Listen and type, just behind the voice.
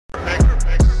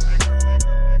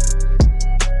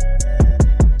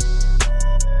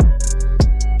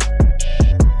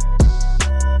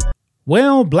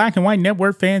Well, Black and White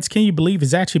Network fans, can you believe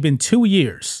it's actually been 2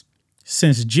 years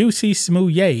since Jussie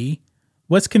Smollett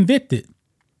was convicted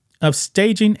of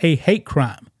staging a hate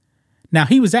crime. Now,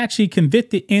 he was actually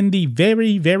convicted in the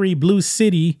very, very blue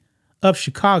city of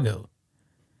Chicago.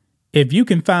 If you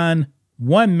can find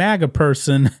one MAGA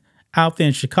person out there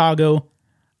in Chicago,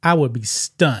 I would be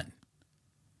stunned.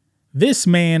 This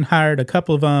man hired a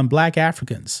couple of black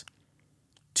Africans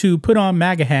to put on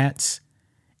MAGA hats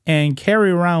and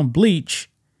carry around bleach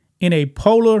in a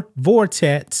polar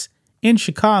vortex in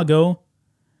Chicago.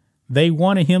 They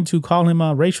wanted him to call him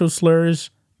racial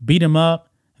slurs, beat him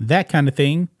up, that kind of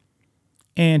thing.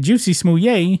 And Jussie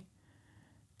Smollett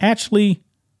actually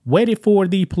waited for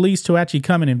the police to actually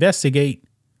come and investigate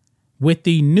with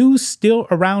the noose still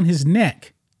around his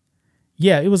neck.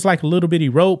 Yeah, it was like a little bitty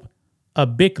rope, a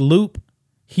big loop.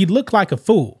 He looked like a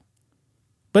fool.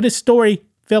 But his story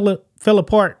fell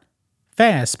apart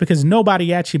fast because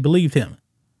nobody actually believed him.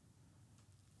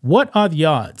 What are the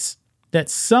odds that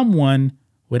someone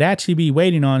would actually be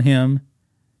waiting on him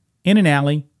in an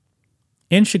alley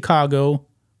in Chicago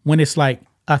when it's like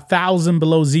 1,000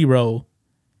 below zero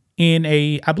in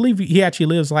I believe he actually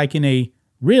lives like in a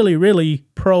really, really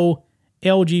pro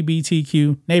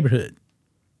LGBTQ neighborhood.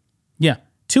 Yeah,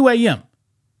 2 a.m.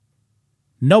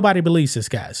 Nobody believes this,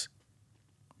 guys.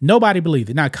 Nobody believed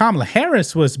it. Now, Kamala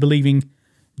Harris was believing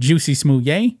Jussie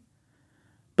Smollett,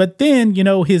 but then,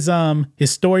 his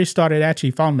story started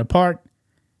actually falling apart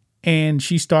and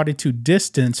she started to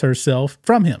distance herself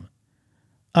from him.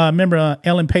 Remember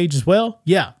Ellen Page as well?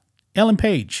 Yeah, Ellen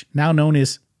Page, now known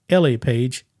as Elliot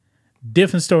Page,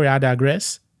 different story, I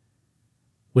digress,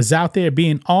 was out there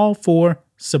being all for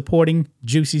supporting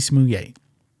Jussie Smollett.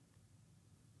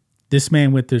 This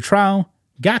man went to trial,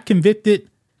 got convicted.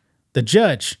 The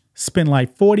judge spent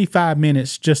like 45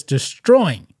 minutes just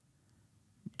destroying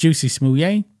Jussie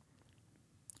Smollett,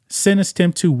 sentenced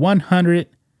him to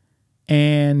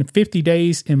 150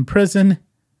 days in prison,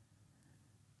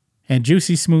 and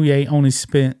Jussie Smollett only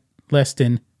spent less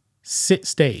than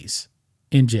 6 days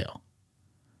in jail.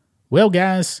 Well,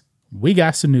 guys, we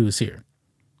got some news here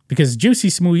because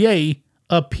Jussie Smollett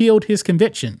appealed his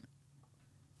conviction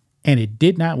and it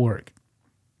did not work.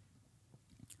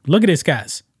 Look at this,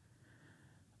 guys.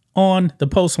 On the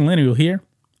Post Millennial here,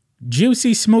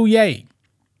 Jussie Smollett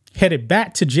headed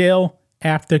back to jail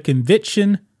after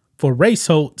conviction for race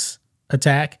hoax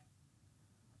attack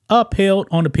upheld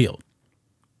on appeal.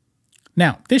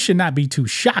 Now, this should not be too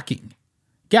shocking.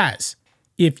 Guys,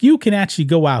 if you can actually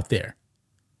go out there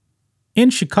in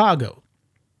Chicago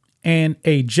and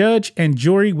a judge and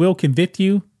jury will convict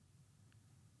you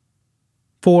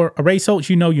for a race hoax,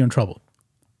 you know you're in trouble.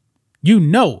 You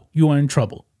know you are in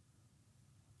trouble.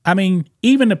 I mean,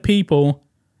 even the people,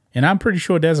 and I'm pretty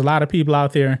sure there's a lot of people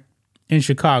out there in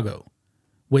Chicago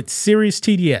with serious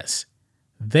TDS,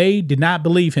 they did not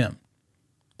believe him.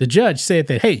 The judge said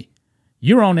that, hey,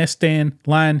 you're on that stand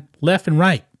lying left and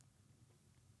right.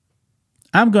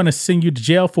 I'm going to send you to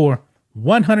jail for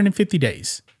 150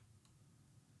 days.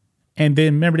 And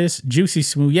then remember this, Jussie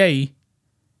Smollett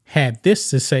had this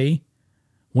to say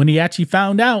when he actually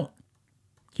found out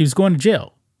he was going to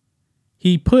jail.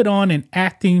 He put on an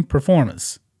acting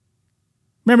performance.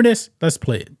 Remember this? Let's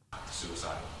play it.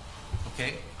 Suicidal.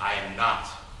 Okay? I am not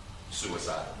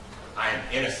suicidal. I am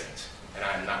innocent, and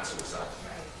I am not suicidal.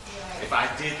 If I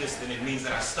did this, then it means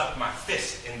that I stuck my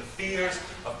fist in the fears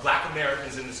of Black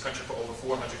Americans in this country for over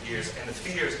 400 years and the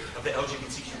fears of the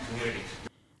LGBTQ community.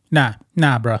 Nah,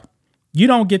 bro. You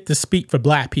don't get to speak for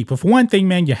Black people. For one thing,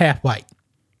 man, you're half white.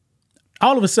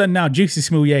 All of a sudden now, Jussie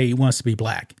Smollett wants to be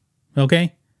Black.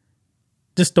 Okay?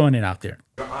 Just throwing it out there.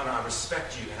 Your Honor, I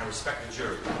respect you and I respect the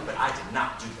jury, but I did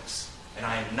not do this. And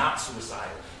I am not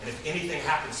suicidal. And if anything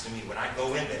happens to me when I go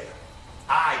in there,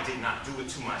 I did not do it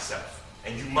to myself.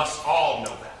 And you must all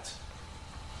know that.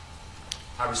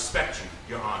 I respect you,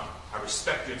 Your Honor. I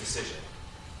respect your decision.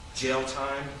 Jail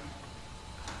time.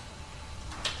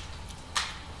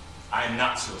 I am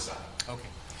not suicidal. Okay.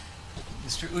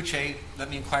 Mr. Uche, let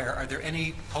me inquire, are there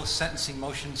any post-sentencing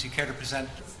motions you care to present?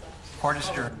 Court is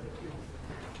adjourned.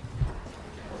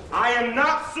 I am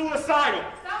not suicidal.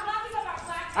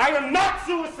 I am not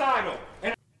suicidal.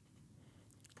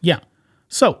 Yeah.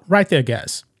 So, right there,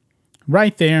 guys.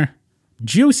 Right there.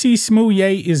 Jussie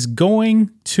Smollett is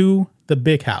going to the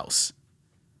big house.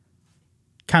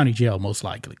 County jail, most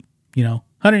likely.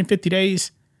 150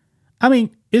 days. I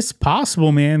mean, it's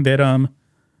possible, man, that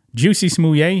Jussie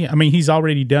Smollett, I mean, he's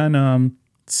already done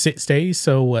 6 days.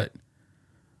 So what?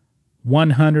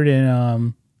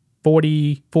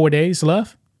 144 days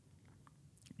left.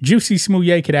 Jussie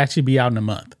Smollett could actually be out in a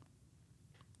month.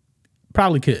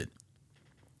 Probably could.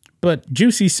 But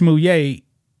Jussie Smollett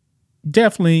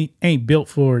definitely ain't built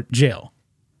for jail.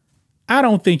 I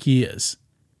don't think he is.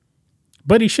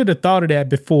 But he should have thought of that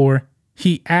before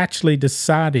he actually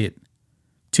decided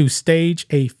to stage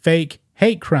a fake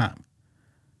hate crime.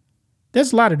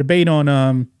 There's a lot of debate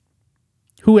on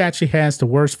who actually has the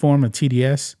worst form of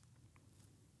TDS.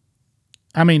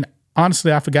 I mean,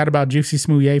 honestly, I forgot about Jussie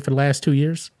Smollett for the last 2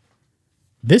 years.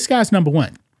 This guy's number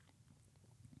one.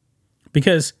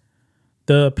 Because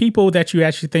the people that you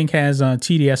actually think has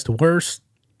TDS the worst,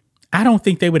 I don't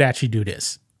think they would actually do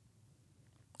this.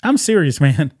 I'm serious,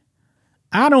 man.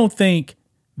 I don't think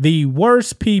the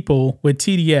worst people with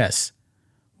TDS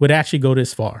would actually go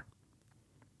this far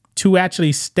to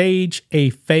actually stage a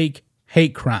fake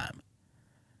hate crime.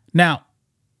 Now,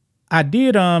 I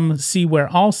did see where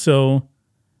also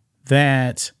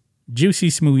that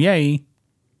Jussie Smollett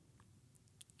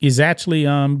is actually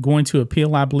going to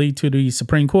appeal, I believe, to the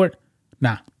Supreme Court.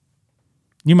 Nah,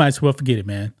 you might as well forget it,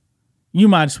 man. You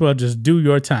might as well just do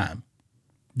your time.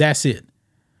 That's it.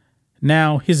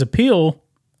 Now, his appeal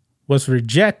was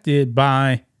rejected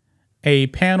by a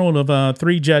panel of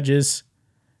 3 judges,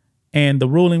 and the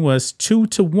ruling was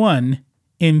 2-1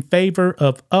 in favor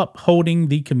of upholding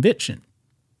the conviction.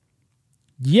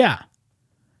 Yeah.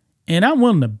 And I'm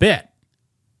willing to bet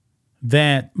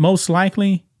that most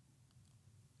likely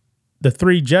the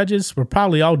 3 judges were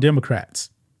probably all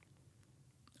Democrats.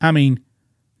 I mean,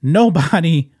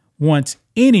 nobody wants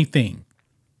anything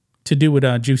to do with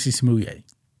Jussie Smollett.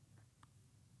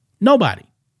 Nobody.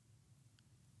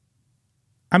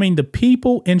 I mean, the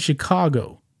people in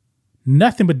Chicago,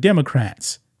 nothing but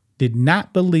Democrats, did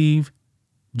not believe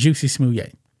Jussie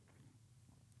Smollett.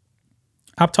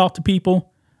 I've talked to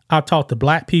people. I've talked to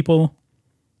black people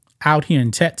out here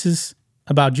in Texas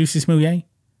about Jussie Smollett.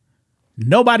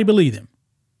 Nobody believed him.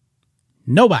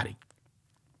 Nobody.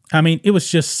 I mean, it was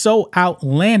just so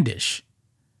outlandish.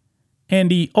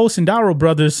 And the Osendaro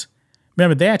brothers,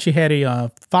 remember, they actually had a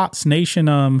Fox Nation,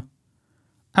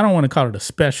 I don't want to call it a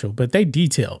special, but they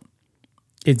detailed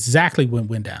exactly what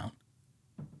went down.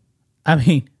 I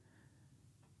mean,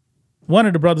 one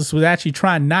of the brothers was actually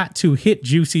trying not to hit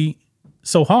Jussie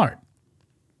so hard.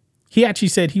 He actually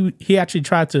said he actually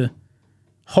tried to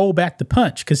hold back the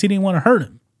punch because he didn't want to hurt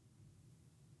him.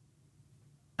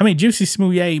 I mean, Jussie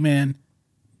Smollett, man,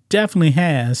 definitely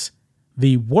has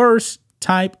the worst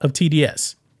type of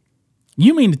TDS.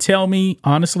 You mean to tell me,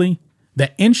 honestly,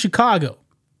 that in Chicago,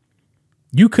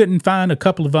 you couldn't find a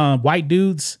couple of white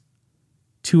dudes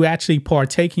to actually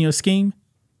partake in your scheme?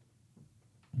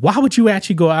 Why would you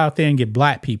actually go out there and get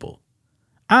black people?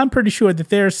 I'm pretty sure that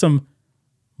there's some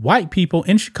white people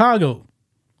in Chicago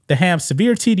that have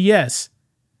severe TDS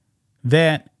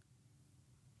that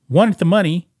wanted the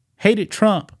money, hated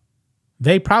Trump.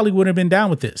 They probably wouldn't have been down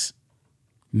with this.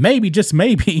 Maybe, just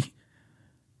maybe,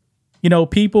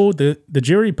 people, the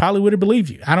jury probably would have believed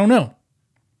you. I don't know.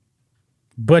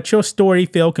 But your story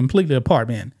fell completely apart,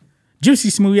 man.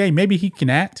 Jussie Smollett, maybe he can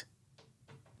act,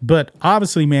 but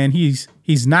obviously, man, he's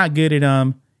not good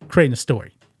at creating a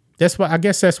story. That's why, I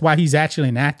guess that's why he's actually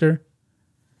an actor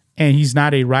and he's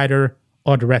not a writer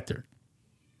or director.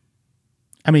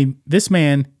 I mean, this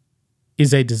man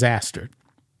is a disaster.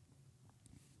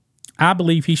 I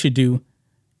believe he should do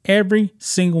every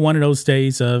single one of those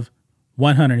days of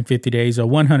 150 days or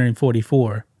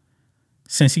 144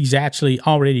 since he's actually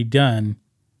already done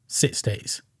 6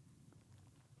 days.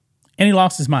 And he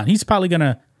lost his mind. He's probably going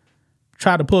to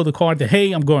try to pull the card that,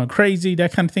 hey, I'm going crazy,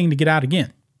 that kind of thing, to get out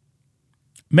again.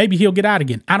 Maybe he'll get out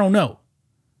again. I don't know.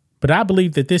 But I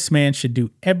believe that this man should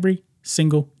do every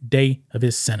single day of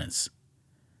his sentence.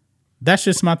 That's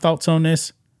just my thoughts on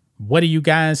this. What do you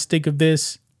guys think of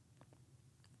this?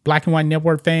 Black and White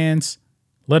Network fans,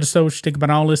 let us know what you think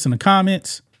about all this in the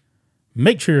comments.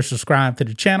 Make sure you're subscribed to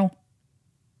the channel.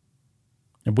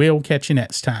 And we'll catch you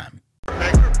next time.